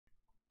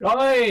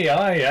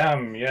I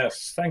am,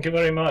 yes. Thank you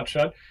very much.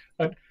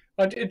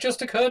 It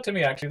just occurred to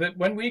me actually that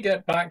when we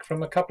get back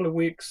from a couple of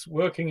weeks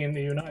working in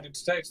the United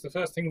States, the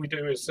first thing we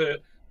do is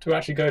to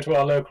actually go to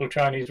our local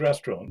Chinese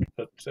restaurant.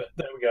 But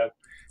there we go.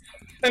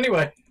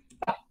 Anyway,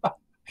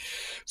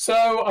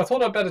 so I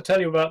thought I'd better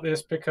tell you about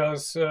this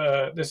because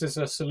this is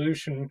a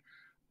solution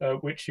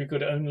which you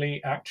could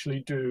only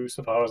actually do,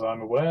 so far as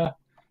I'm aware,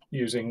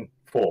 using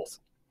Forth.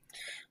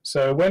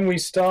 So when we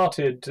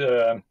started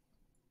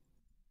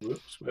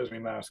whoops, where's my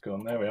mouse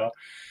gone? There we are.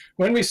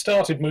 When we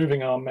started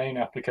moving our main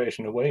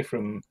application away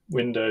from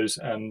Windows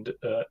and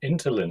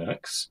into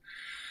Linux,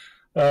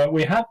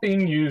 we had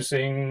been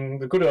using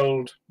the good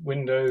old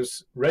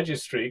Windows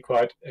registry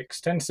quite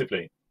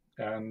extensively.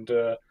 And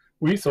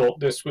we thought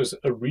this was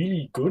a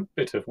really good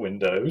bit of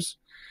Windows.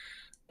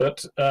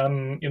 But,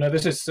 you know,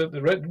 this is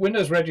the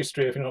Windows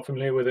registry, if you're not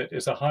familiar with it,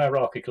 is a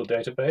hierarchical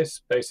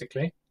database,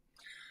 basically.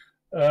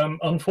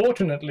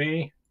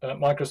 Unfortunately,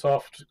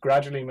 Microsoft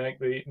gradually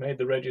made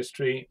the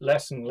registry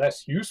less and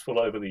less useful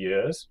over the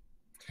years.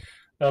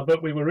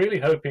 But we were really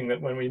hoping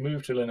that when we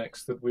moved to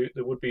Linux that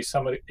there would be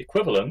some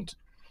equivalent,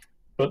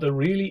 but there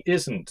really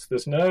isn't.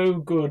 There's no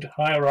good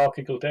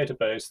hierarchical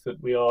database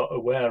that we are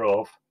aware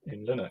of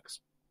in Linux.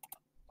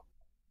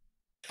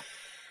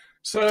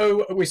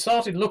 So we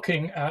started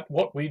looking at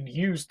what we'd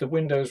used the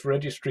Windows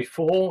registry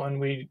for, and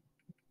we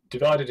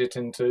divided it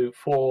into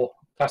 4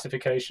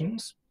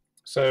 classifications.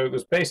 So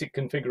there's basic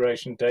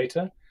configuration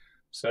data.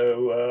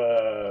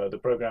 So the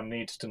program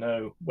needs to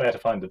know where to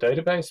find the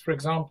database, for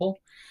example.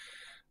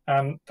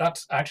 And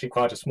that's actually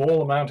quite a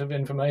small amount of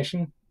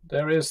information.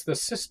 There is the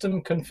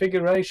system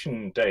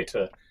configuration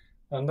data,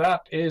 and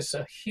that is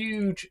a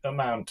huge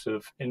amount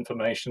of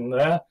information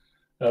there.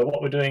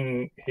 What we're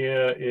doing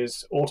here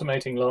is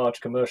automating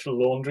large commercial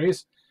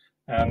laundries,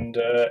 and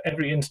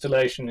every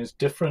installation is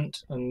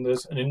different, and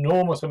there's an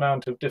enormous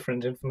amount of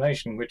different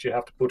information which you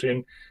have to put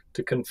in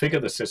to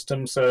configure the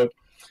system. So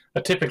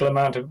a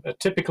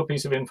typical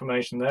piece of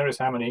information there is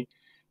how many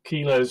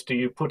kilos do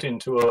you put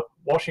into a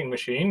washing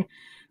machine.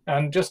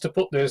 And just to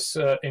put this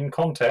in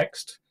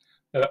context,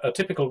 a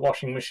typical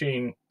washing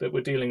machine that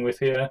we're dealing with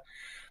here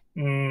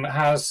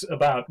has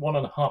about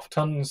 1.5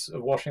 tons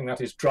of washing.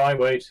 That is dry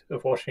weight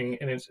of washing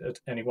in it at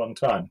any one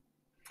time.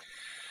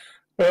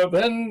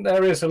 Then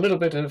there is a little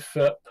bit of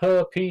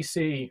per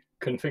PC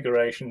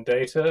configuration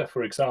data.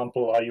 For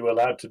example, are you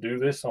allowed to do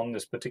this on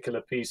this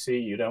particular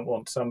PC? You don't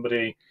want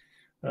somebody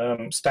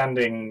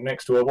standing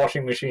next to a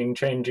washing machine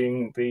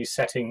changing the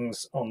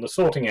settings on the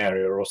sorting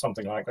area or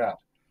something like that.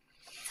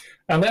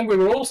 And then we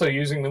were also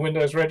using the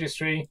Windows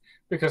registry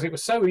because it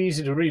was so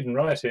easy to read and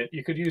write it.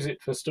 You could use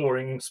it for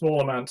storing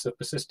small amounts of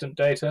persistent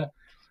data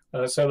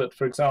so that,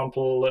 for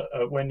example,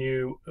 when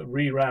you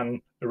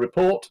reran a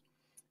report,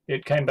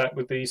 it came back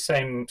with the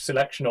same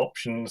selection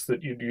options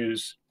that you'd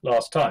use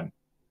last time.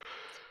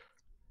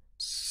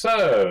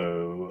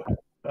 So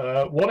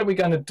what are we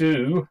going to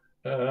do?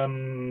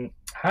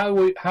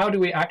 How do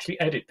we actually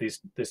edit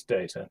this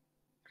data?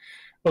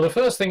 Well, the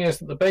first thing is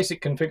that the basic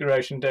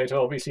configuration data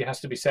obviously has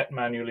to be set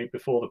manually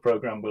before the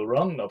program will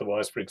run.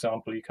 Otherwise, for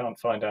example, you can't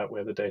find out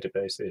where the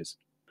database is.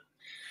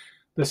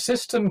 The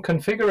system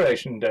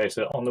configuration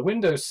data on the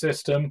Windows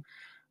system,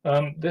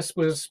 this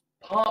was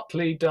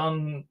partly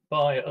done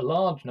by a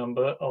large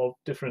number of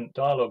different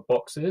dialog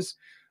boxes,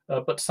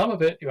 but some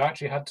of it you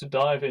actually had to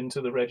dive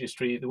into the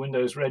registry, the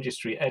Windows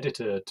registry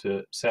editor,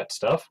 to set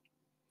stuff.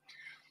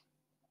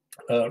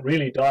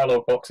 Really,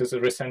 dialog boxes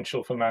are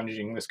essential for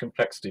managing this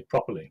complexity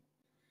properly.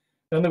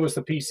 Then there was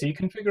the PC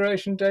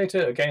configuration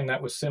data. Again,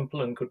 that was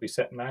simple and could be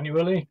set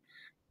manually.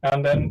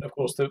 And then, of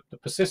course, the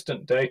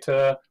persistent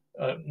data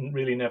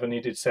really never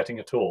needed setting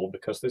at all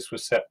because this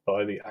was set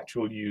by the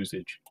actual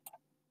usage.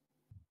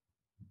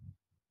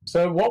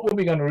 So what were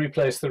we going to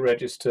replace the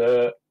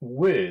register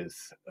with?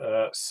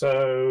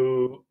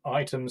 So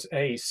items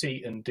A,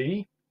 C, and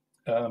D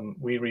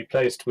we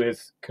replaced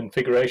with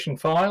configuration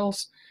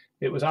files.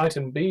 It was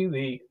item B,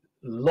 the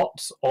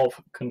lots of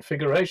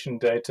configuration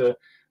data,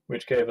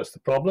 which gave us the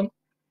problem.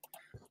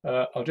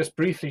 I'll just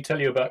briefly tell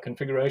you about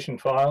configuration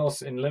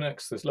files. In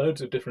Linux, there's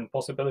loads of different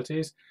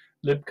possibilities.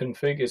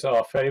 libconfig is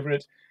our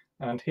favorite,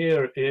 and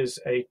here is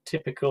a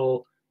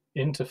typical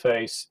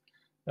interface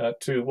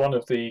to one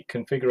of the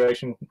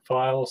configuration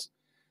files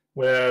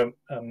where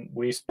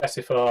we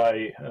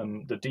specify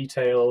the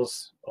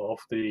details of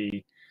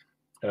the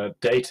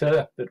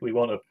data that we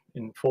want to,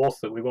 in Forth,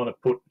 that we want to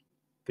put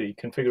the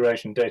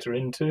configuration data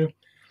into,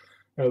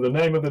 the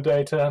name of the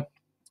data,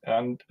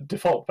 and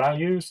default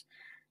values.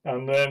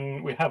 And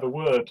then we have a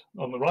word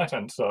on the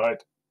right-hand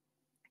side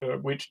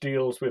which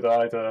deals with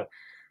either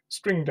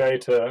string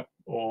data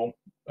or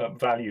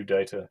value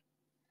data.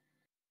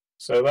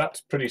 So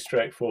that's pretty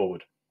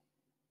straightforward.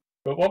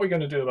 But what we're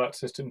going to do about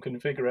system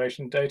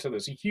configuration data,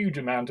 there's a huge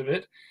amount of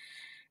it.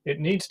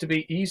 It needs to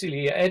be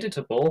easily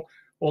editable,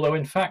 although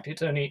in fact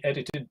it's only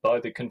edited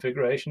by the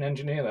configuration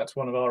engineer. That's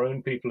one of our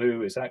own people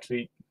who is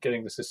actually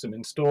getting the system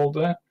installed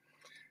there.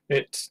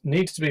 It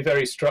needs to be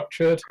very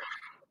structured.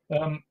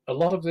 A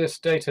lot of this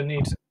data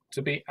needs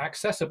to be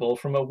accessible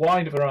from a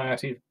wide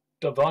variety of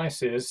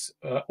devices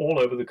all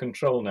over the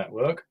control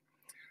network.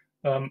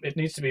 It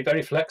needs to be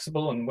very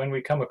flexible, and when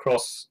we come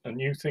across a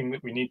new thing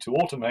that we need to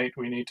automate,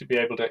 we need to be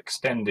able to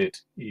extend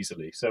it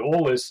easily. So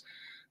all this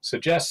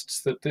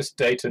suggests that this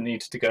data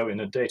needs to go in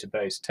a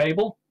database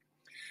table,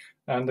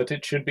 and that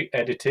it should be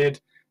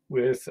edited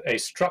with a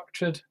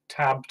structured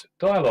tabbed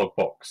dialog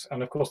box.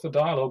 And of course the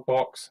dialog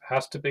box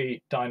has to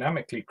be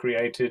dynamically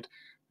created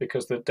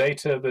because the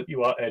data that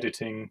you are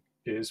editing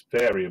is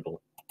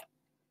variable.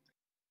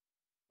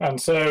 And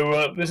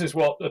so this is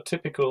what a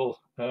typical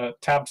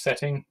tab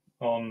setting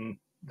on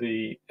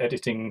the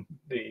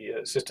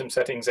system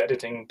settings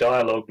editing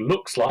dialog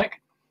looks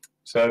like.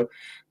 So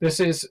this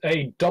is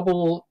a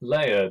double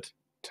layered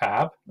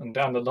tab, and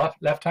down the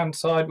left-hand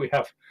side we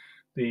have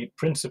the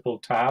principal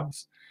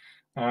tabs,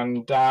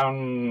 and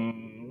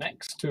down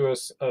next to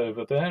us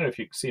over there, if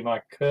you can see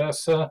my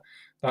cursor,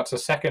 that's a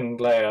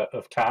second layer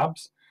of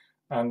tabs.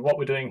 And what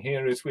we're doing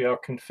here is we are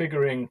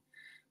configuring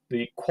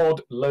the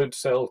quad load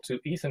cell to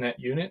Ethernet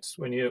units.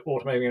 When you're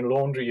automating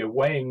laundry, you're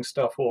weighing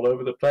stuff all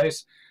over the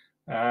place,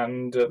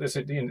 and these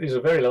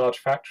are very large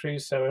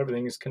factories, so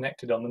everything is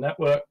connected on the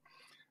network.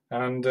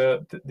 And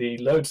the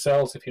load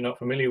cells, if you're not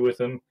familiar with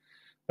them,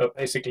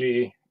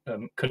 basically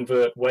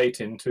convert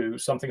weight into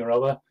something or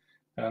other.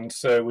 And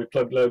so we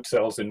plug load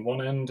cells in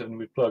one end and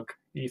we plug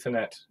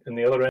Ethernet in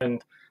the other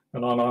end,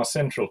 and on our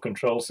central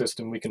control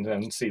system we can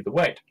then see the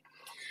weight.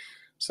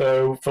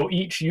 So for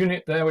each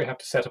unit there we have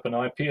to set up an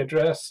IP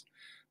address.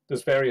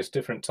 There's various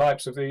different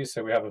types of these,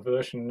 so we have a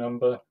version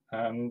number,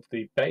 and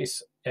the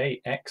base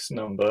AX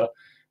number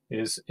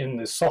is in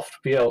the soft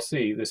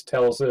PLC. This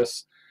tells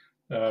us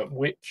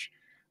which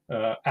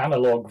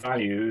analog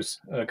values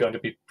are going to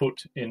be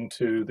put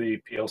into the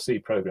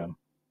PLC program.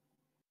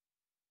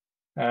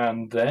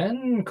 And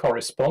then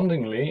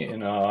correspondingly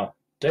in our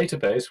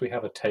database we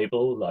have a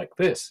table like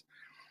this,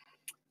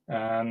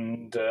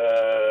 and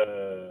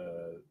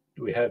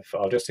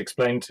I'll just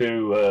explain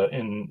to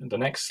in the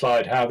next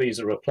slide how these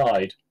are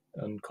applied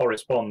and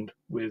correspond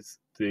with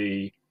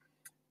the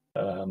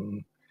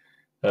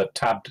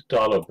tabbed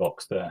dialog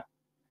box there.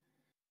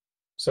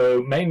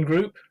 So main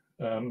group,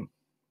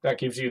 that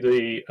gives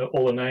you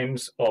all the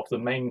names of the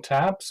main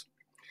tabs.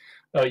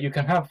 You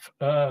can have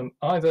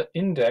either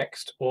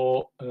indexed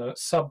or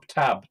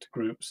sub-tabbed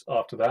groups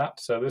after that.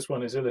 So this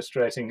one is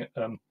illustrating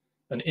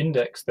an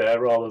index there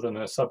rather than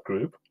a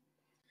subgroup.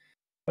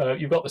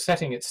 You've got the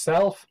setting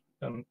itself.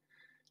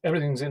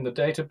 Everything's in the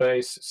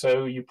database,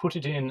 so you put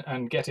it in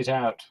and get it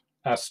out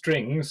as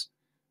strings,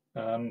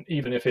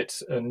 even if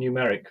it's a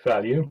numeric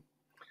value.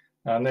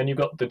 And then you've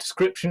got the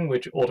description,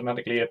 which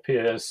automatically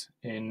appears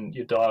in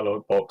your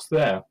dialog box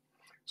there.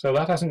 So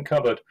that hasn't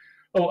covered.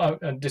 Oh,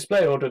 and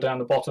display order down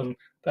the bottom,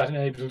 that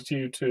enables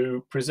you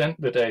to present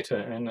the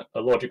data in a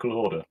logical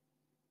order.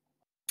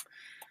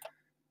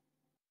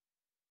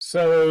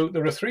 So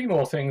there are three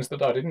more things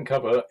that I didn't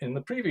cover in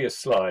the previous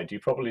slide. You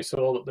probably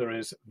saw that there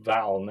is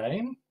val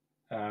name,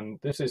 and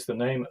this is the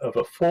name of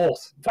a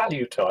fourth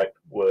value type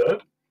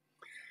word.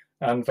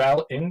 And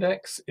val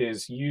index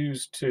is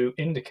used to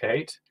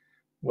indicate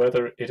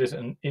whether it is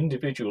an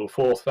individual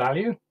fourth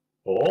value,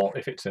 or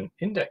if it's an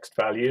indexed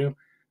value,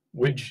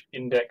 which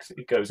index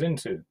it goes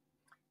into.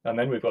 And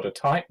then we've got a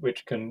type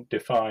which can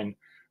define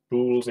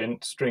bools,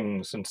 int,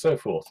 strings, and so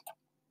forth.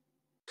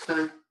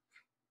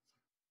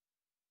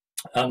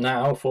 And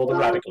now for the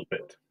radical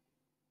bit.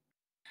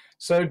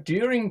 So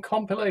during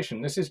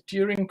compilation, this is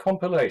during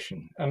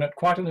compilation, and at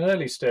quite an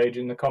early stage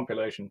in the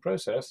compilation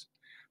process,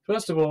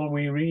 first of all,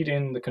 we read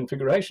in the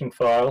configuration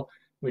file,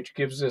 which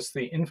gives us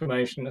the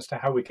information as to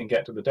how we can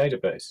get to the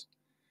database.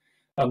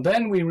 And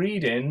then we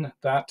read in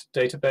that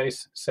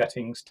database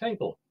settings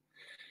table.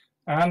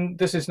 And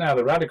this is now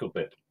the radical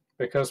bit,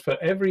 because for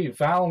every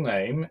val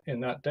name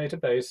in that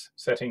database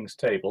settings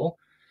table,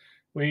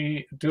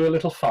 we do a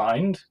little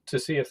find to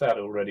see if that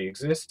already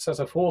exists as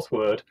a fourth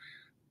word.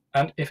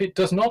 And if it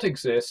does not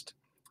exist,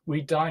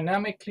 we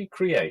dynamically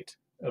create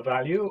a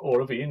value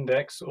or a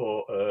v-index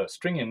or a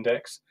string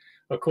index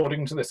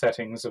according to the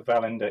settings of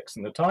val index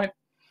and the type.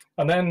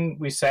 And then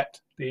we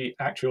set the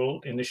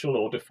actual initial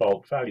or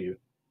default value.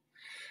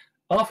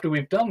 After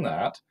we've done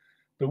that,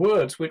 the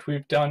words which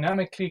we've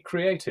dynamically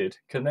created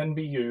can then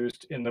be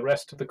used in the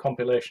rest of the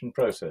compilation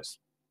process.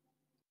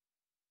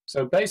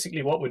 So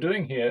basically what we're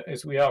doing here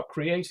is we are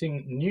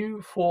creating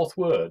new fourth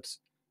words,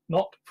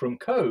 not from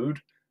code,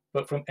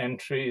 but from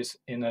entries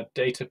in a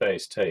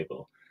database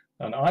table.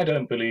 And I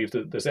don't believe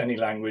that there's any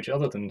language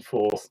other than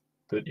Forth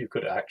that you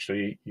could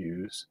actually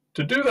use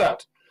to do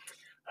that.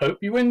 Hope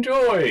you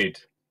enjoyed.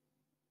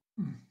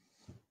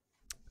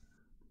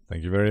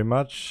 Thank you very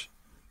much,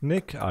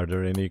 Nick. Are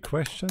there any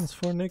questions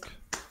for Nick?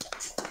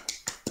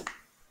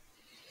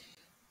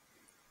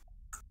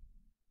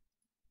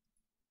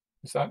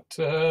 Is that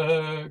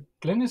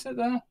Glyn, is it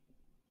there?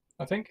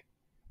 I think.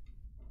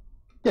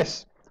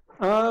 Yes.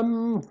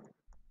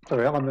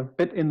 Sorry, I'm a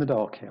bit in the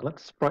dark here.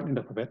 Let's brighten it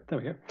up a bit. There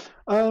we go.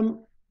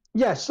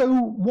 Yeah. So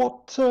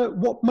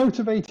what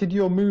motivated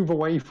your move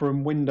away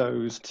from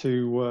Windows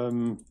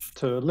to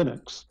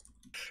Linux?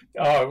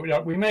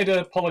 We made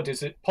a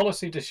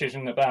policy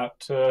decision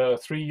about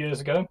 3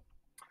 years ago.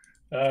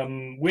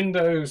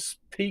 Windows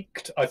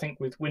peaked, I think,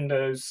 with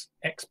Windows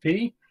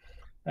XP,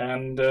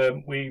 and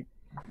we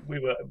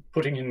were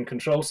putting in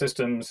control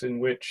systems in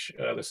which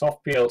the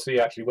soft PLC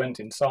actually went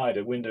inside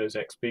a Windows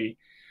XP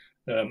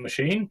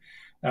machine,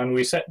 and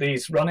we set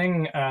these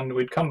running, and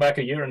we'd come back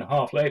a year and a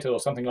half later or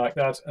something like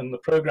that, and the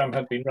program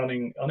had been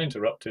running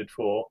uninterrupted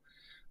for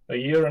a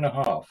year and a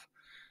half.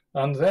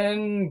 And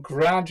then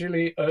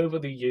gradually over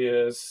the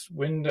years,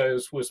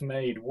 Windows was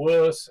made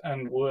worse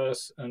and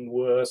worse and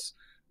worse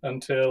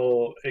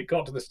until it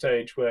got to the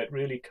stage where it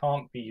really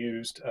can't be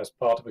used as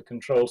part of a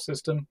control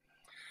system.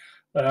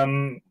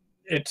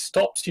 It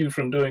stops you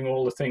from doing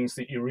all the things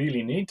that you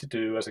really need to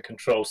do as a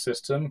control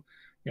system.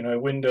 You know,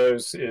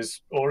 Windows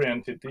is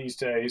oriented these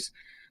days,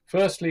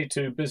 firstly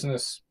to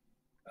business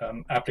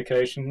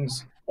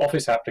applications,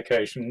 office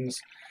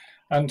applications,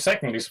 and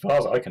secondly, as far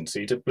as I can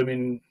see, to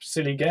blooming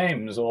silly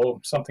games or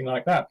something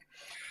like that.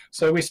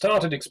 So we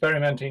started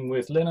experimenting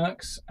with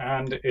Linux,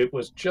 and it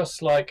was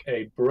just like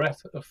a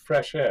breath of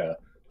fresh air.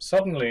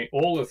 Suddenly,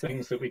 all the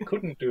things that we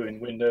couldn't do in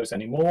Windows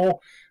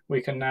anymore,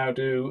 we can now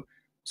do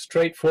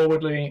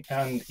straightforwardly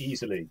and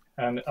easily.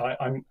 And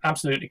I'm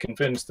absolutely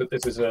convinced that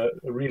this is a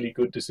really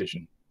good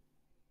decision.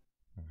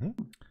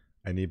 Mm-hmm.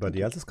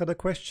 Anybody else has got a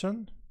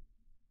question?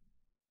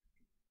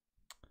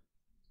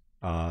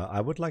 I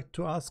would like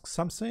to ask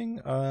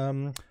something.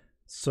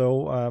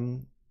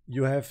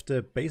 You have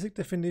the basic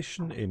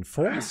definition in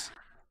force,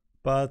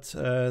 but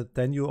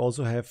then you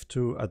also have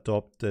to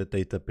adopt the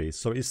database.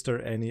 So is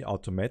there any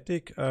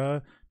automatic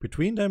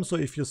between them? So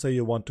if you say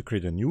you want to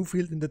create a new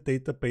field in the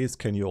database,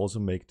 can you also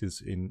make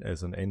this in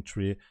as an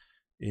entry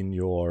in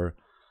your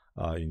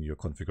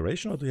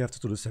configuration, or do you have to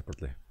do this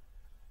separately?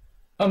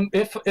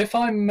 If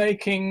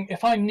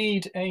I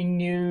need a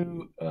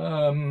new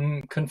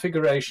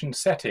configuration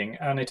setting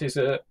and it is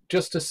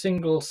just a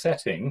single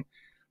setting,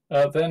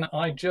 then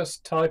I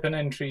just type an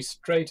entry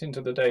straight into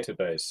the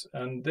database,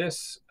 and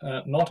this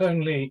not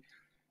only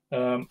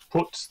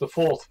puts the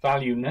fourth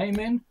value name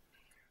in,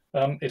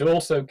 it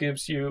also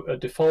gives you a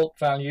default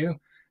value,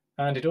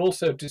 and it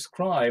also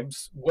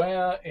describes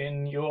where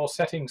in your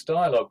settings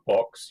dialog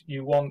box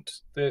you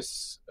want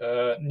this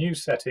new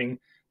setting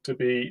to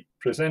be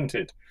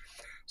presented.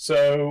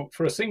 So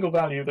for a single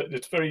value,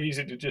 it's very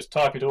easy to just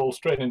type it all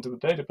straight into the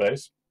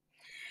database.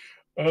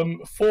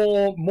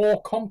 For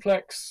more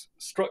complex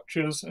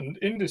structures and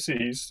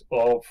indices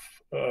of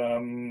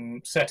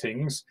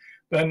settings,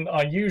 then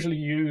I usually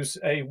use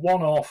a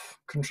one-off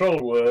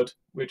control word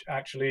which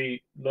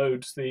actually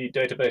loads the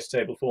database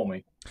table for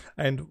me.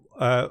 And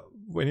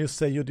when you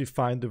say you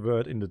define the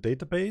word in the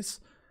database,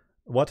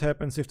 what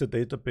happens if the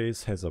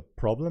database has a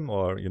problem,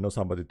 or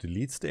somebody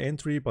deletes the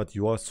entry, but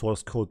your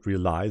source code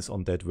relies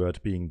on that word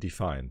being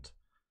defined?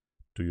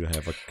 Do you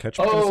have a catch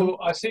mechanism? Oh,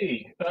 I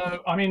see.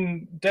 I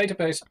mean,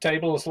 database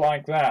tables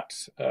like that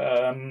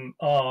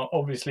are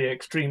obviously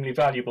extremely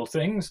valuable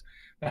things,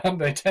 and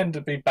they tend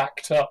to be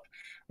backed up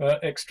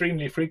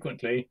extremely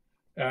frequently.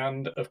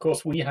 And of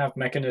course, we have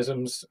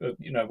mechanisms.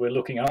 We're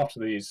looking after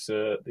these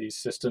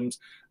systems,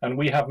 and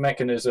we have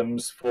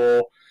mechanisms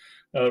for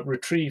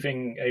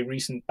retrieving a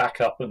recent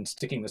backup and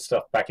sticking the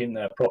stuff back in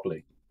there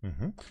properly.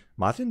 Mm-hmm.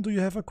 Martin, do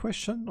you have a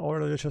question,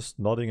 or are you just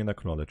nodding in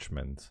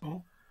acknowledgement?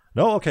 Oh.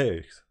 No?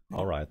 Okay.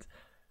 All right.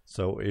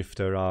 So if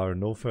there are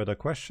no further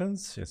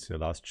questions, it's your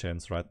last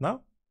chance right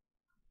now.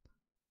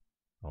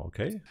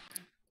 Okay.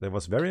 That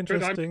was very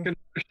interesting.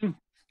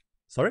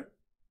 Sorry?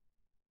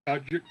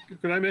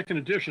 Could I make an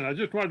addition? I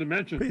just wanted to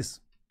mention, please,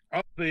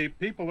 of the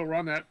people that were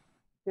on that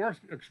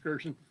fourth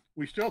excursion,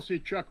 we still see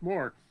Chuck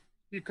Moore.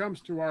 He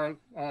comes to our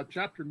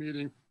chapter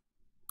meeting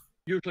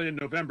usually in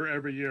November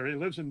every year. He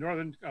lives in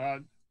northern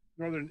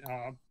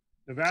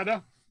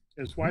Nevada.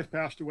 His wife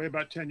passed away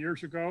about 10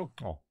 years ago,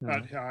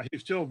 but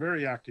he's still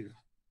very active.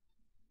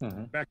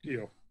 Back to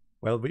you.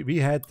 Well, we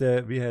had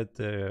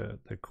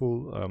the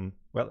cool.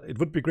 Well, it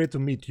would be great to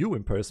meet you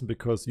in person,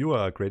 because you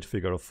are a great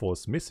figure of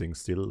force missing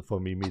still for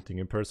me meeting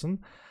in person.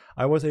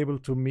 I was able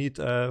to meet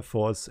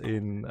Force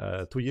in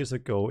 2 years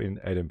ago in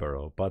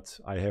Edinburgh, but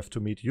I have to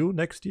meet you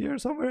next year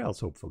somewhere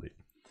else, hopefully.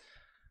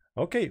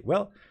 Okay,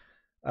 well,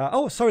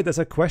 oh, sorry, there's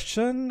a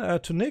question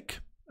to Nick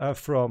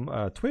from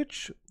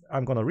Twitch.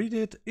 I'm gonna read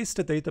it. Is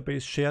the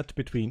database shared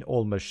between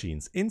all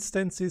machines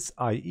instances,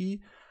 i.e.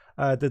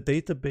 The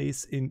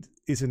database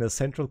is in a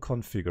central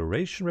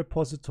configuration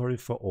repository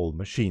for all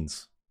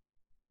machines?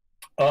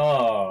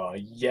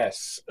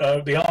 Yes.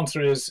 The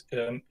answer is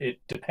it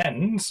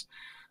depends.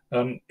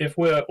 If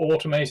we're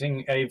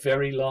automating a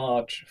very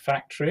large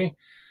factory,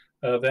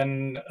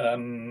 then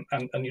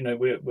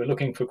we're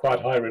looking for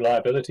quite high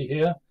reliability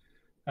here,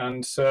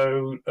 and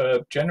so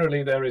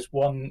generally there is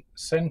one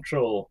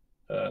central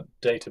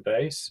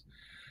database,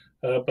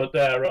 but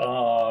there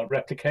are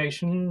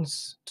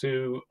replications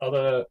to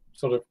other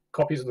sort of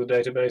copies of the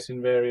database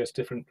in various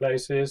different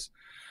places,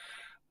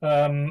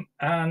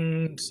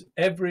 and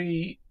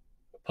every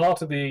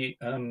part of the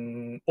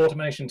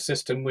automation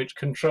system which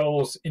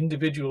controls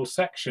individual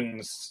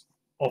sections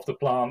of the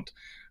plant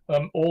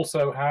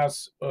also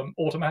has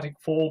automatic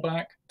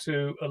fallback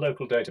to a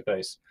local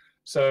database.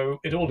 So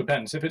it all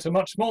depends. If it's a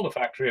much smaller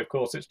factory, of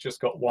course, it's just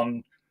got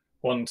one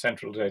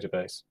central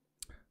database.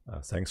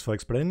 Thanks for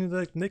explaining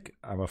that, Nick.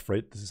 I'm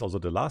afraid this is also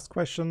the last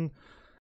question.